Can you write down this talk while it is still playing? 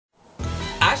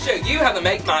show you how to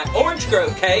make my orange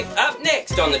grove cake up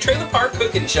next on the Trailer Park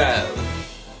Cooking Show.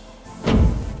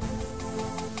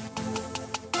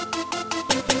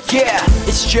 Yeah,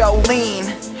 it's Jolene,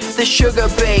 the sugar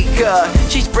baker.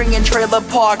 She's bringing trailer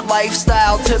park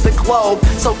lifestyle to the globe.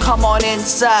 So come on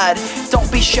inside,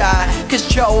 don't be shy, cause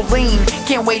Jolene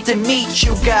can't wait to meet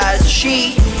you guys.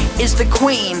 She is the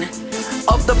queen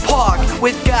of the park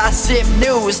with gossip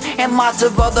news and lots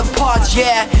of other parts.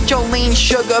 Yeah, Jolene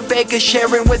Sugar Baker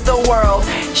sharing with the world.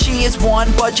 She is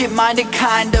one budget-minded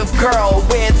kind of girl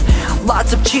with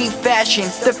lots of cheap fashion.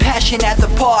 The passion at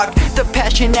the park, the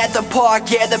passion at the park,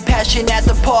 yeah, the passion at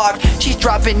the park. She's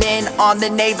dropping in on the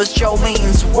neighbors,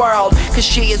 Jolene's world, cause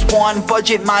she is one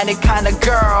budget-minded kind of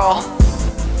girl.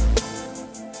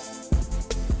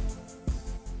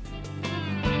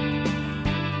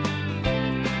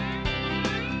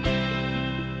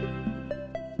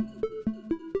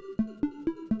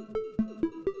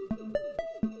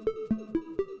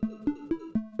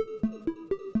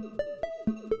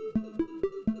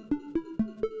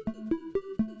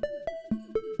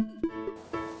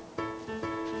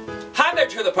 Hi there,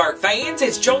 Trailer Park fans.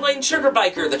 It's Jolene Sugar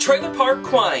Baker, the Trailer Park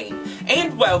Queen,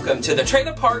 and welcome to the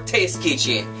Trailer Park Test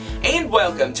Kitchen, and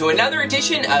welcome to another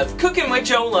edition of Cooking with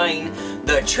Jolene,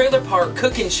 the Trailer Park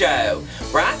Cooking Show,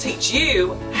 where I teach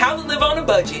you how to live on a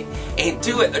budget and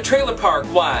do it the Trailer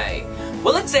Park way.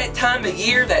 Well, it's that time of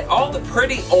year that all the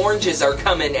pretty oranges are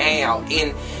coming out,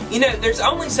 and you know, there's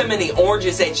only so many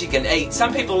oranges that you can eat.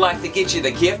 Some people like to get you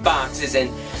the gift boxes, and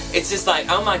it's just like,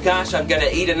 oh my gosh, I'm going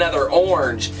to eat another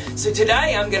orange. So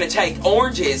today I'm going to take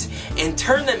oranges and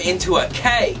turn them into a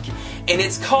cake. And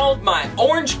it's called my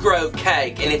Orange Grove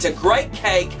Cake. And it's a great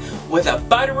cake with a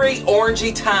buttery,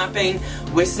 orangey topping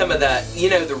with some of the, you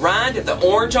know, the rind of the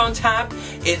orange on top.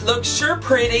 It looks sure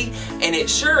pretty, and it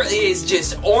sure is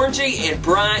just orangey and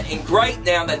bright and great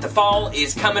now that the fall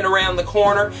is coming around the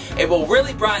corner. It will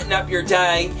really brighten up your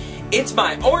day. It's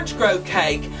my Orange Grove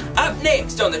Cake, up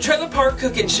next on the Trailer Park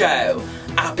Cooking Show.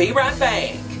 I'll be right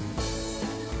back.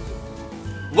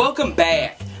 Welcome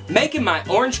back. Making my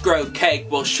Orange Grove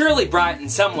Cake will surely brighten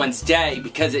someone's day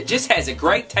because it just has a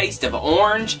great taste of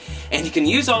orange, and you can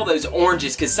use all those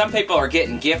oranges because some people are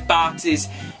getting gift boxes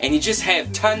and you just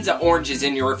have tons of oranges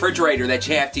in your refrigerator that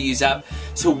you have to use up,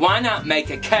 so why not make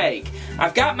a cake?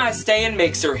 I've got my stand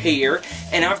mixer here,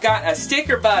 and I've got a stick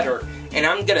of butter, and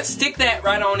I'm going to stick that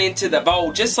right on into the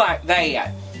bowl just like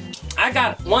that. I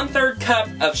got 1/3 cup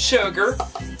of sugar,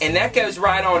 and that goes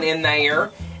right on in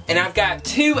there. And I've got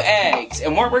 2 eggs,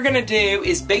 and what we're going to do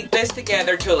is beat this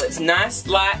together till it's nice,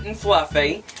 light, and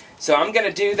fluffy. So I'm going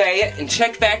to do that and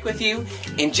check back with you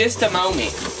in just a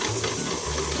moment.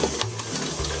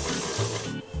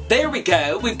 There we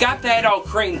go. We've got that all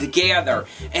creamed together.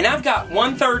 And I've got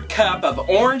 1/3 cup of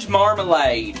orange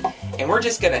marmalade. And we're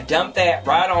just going to dump that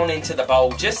right on into the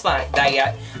bowl just like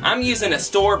that. I'm using a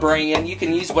store brand. You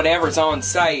can use whatever's on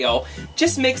sale.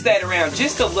 Just mix that around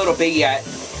just a little bit.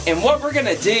 And what we're going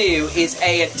to do is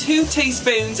add 2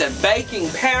 teaspoons of baking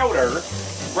powder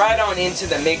right on into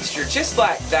the mixture, just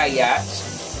like that.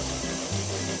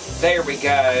 There we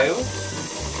go.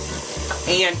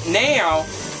 And now,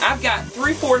 I've got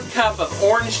 3/4 cup of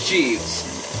orange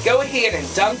juice. Go ahead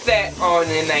and dunk that on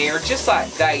in there, just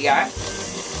like that.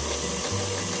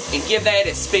 And give that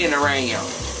a spin around.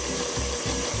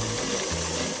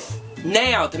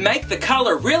 Now, to make the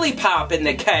color really pop in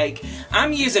the cake,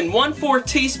 I'm using 1/4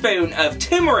 teaspoon of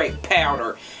turmeric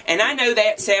powder. And I know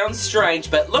that sounds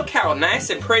strange, but look how nice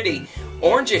and pretty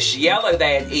orangish yellow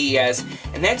that is.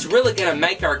 And that's really going to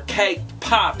make our cake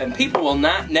pop, and people will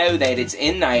not know that it's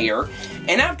in there.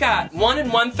 And I've got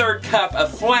 1 1/3 cup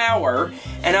of flour,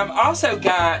 and I've also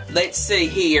got, let's see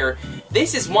here,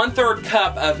 this is 1/3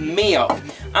 cup of milk.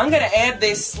 I'm going to add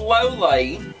this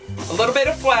slowly, a little bit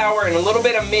of flour and a little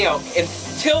bit of milk,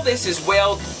 until this is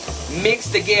well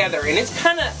mixed together. And it's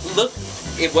kind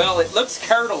of, well, it looks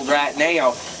curdled right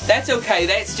now. That's okay,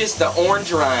 that's just the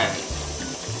orange rind.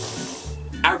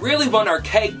 I really want our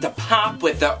cake to pop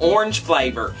with the orange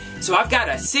flavor. So I've got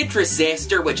a citrus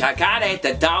zester, which I got at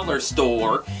the dollar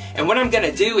store. And what I'm going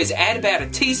to do is add about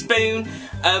 1 teaspoon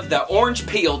of the orange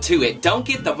peel to it. Don't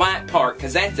get the white part,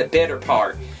 because that's the bitter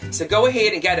part. So go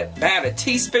ahead and get about 1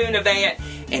 teaspoon of that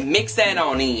and mix that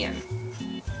on in.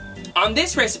 On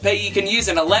this recipe, you can use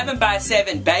an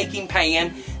 11x7 baking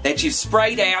pan that you've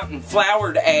sprayed out and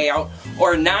floured out,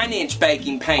 or a 9-inch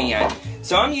baking pan.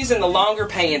 So I'm using the longer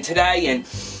pan today, and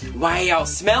wow,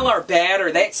 smell our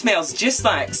batter. That smells just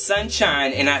like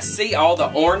sunshine, and I see all the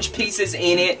orange pieces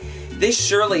in it. This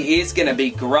surely is going to be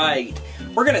great.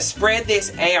 We're going to spread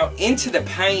this out into the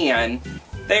pan.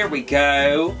 There we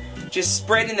go. Just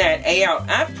spreading that out.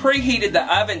 I've preheated the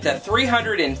oven to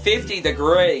 350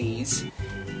 degrees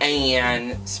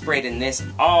and spreading this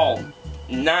all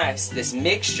nice. This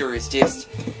mixture is just,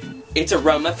 it's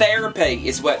aromatherapy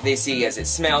is what this is. It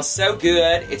smells so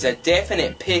good. It's a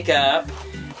definite pickup,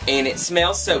 and it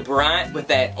smells so bright with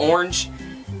that orange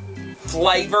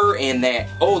flavor and that,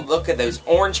 oh, look at those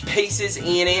orange pieces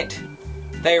in it.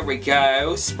 There we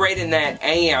go. Spreading that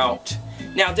out.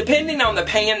 Now, depending on the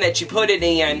pan that you put it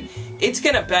in, it's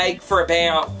going to bake for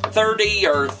about 30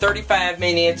 or 35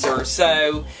 minutes or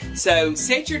so. So,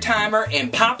 set your timer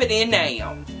and pop it in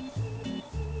now.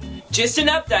 Just an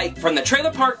update from the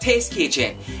Trailer Park Test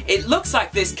Kitchen. It looks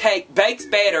like this cake bakes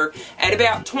better at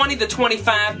about 20 to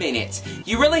 25 minutes.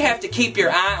 You really have to keep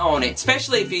your eye on it,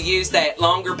 especially if you use that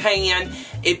longer pan.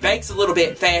 It bakes a little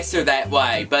bit faster that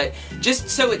way, but just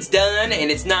so it's done and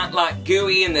it's not like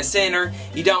gooey in the center,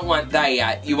 you don't want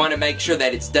that. You want to make sure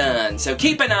that it's done, so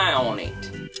keep an eye on it.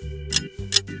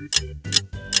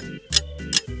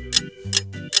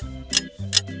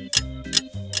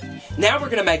 Now we're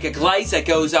going to make a glaze that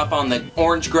goes up on the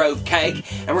Orange Grove cake,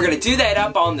 and we're going to do that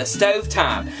up on the stove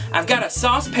top. I've got a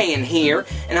saucepan here,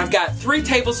 and I've got 3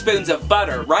 tablespoons of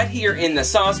butter right here in the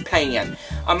saucepan.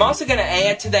 I'm also going to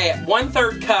add to that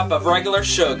 1/3 cup of regular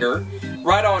sugar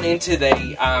right on into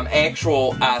the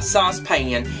actual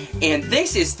saucepan, and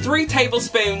this is 3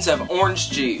 tablespoons of orange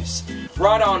juice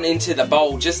right on into the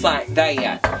bowl just like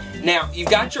that. Now you've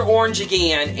got your orange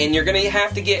again, and you're going to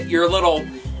have to get your little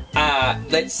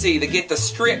let's see, to get the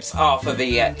strips off of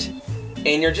it,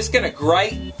 and you're just going to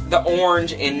grate the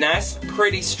orange in nice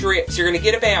pretty strips. You're going to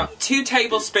get about 2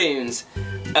 tablespoons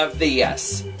of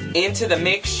this into the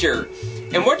mixture,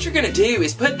 and what you're going to do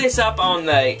is put this up on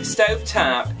the stove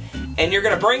top, and you're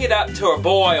going to bring it up to a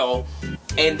boil,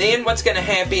 and then what's going to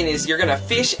happen is you're going to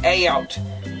fish out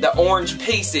the orange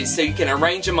pieces so you can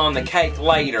arrange them on the cake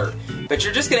later. But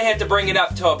you're just going to have to bring it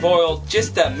up to a boil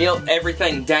just to melt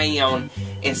everything down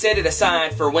and set it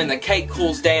aside for when the cake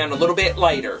cools down a little bit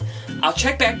later. I'll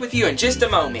check back with you in just a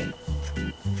moment.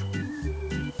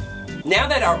 Now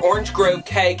that our Orange Grove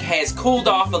cake has cooled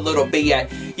off a little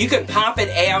bit, you can pop it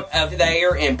out of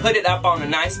there and put it up on a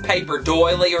nice paper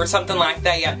doily or something like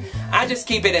that. I just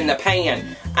keep it in the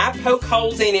pan. I poke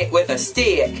holes in it with a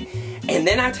stick, and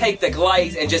then I take the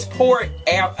glaze and just pour it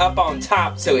out up on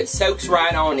top so it soaks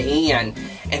right on in.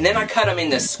 And then I cut them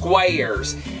into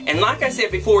squares. And like I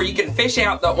said before, you can fish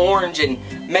out the orange and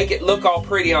make it look all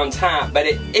pretty on top, but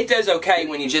it does okay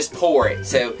when you just pour it.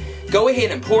 So go ahead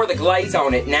and pour the glaze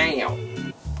on it now.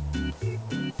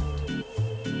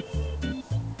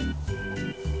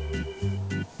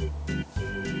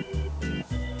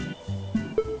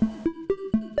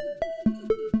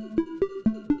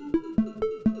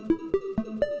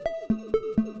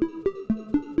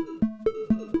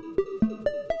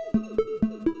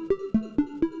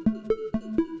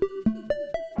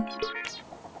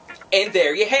 And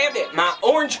there you have it, my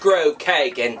Orange Grove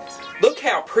cake. And look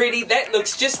how pretty. That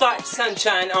looks just like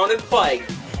sunshine on a plate.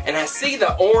 And I see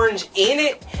the orange in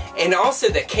it, and also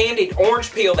the candied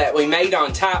orange peel that we made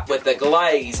on top with the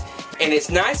glaze. And it's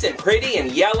nice and pretty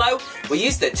and yellow. We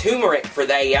used the turmeric for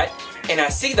that. And I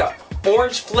see the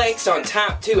orange flakes on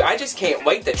top too. I just can't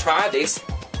wait to try this.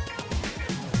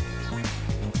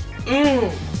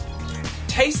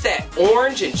 Taste that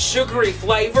orange and sugary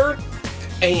flavor.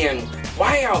 And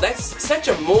wow, that's such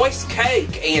a moist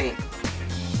cake, and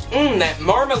that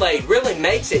marmalade really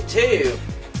makes it too.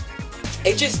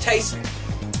 It just tastes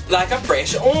like a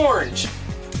fresh orange.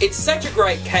 It's such a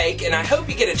great cake, and I hope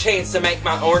you get a chance to make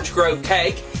my Orange Grove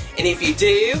cake. And if you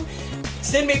do,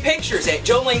 send me pictures at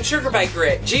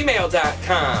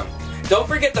jolenesugarbaker@gmail.com. Don't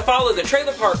forget to follow the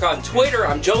Trailer Park on Twitter.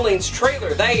 I'm Jolene's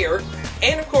Trailer there.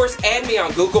 And of course, add me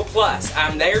on Google+.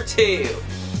 I'm there too.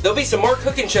 There'll be some more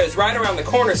cooking shows right around the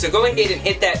corner, so go ahead and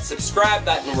hit that subscribe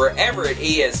button wherever it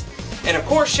is. And of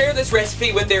course, share this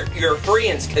recipe with your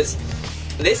friends, because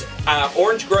this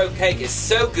Orange Grove cake is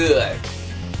so good.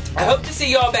 I hope to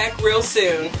see y'all back real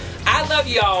soon. I love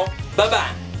y'all. Bye-bye.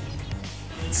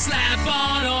 Slap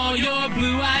on all your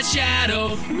blue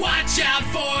eyeshadow. Watch out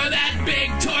for that big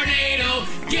tornado.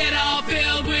 Get all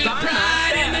filled with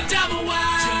pride in the double wide.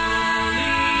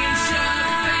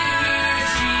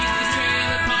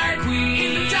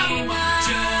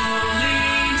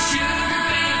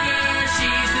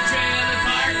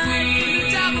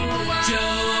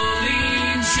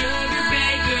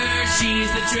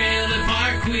 Trailer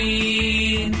Park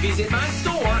Queen. Visit my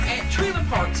store at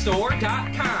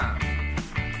trailerparkstore.com.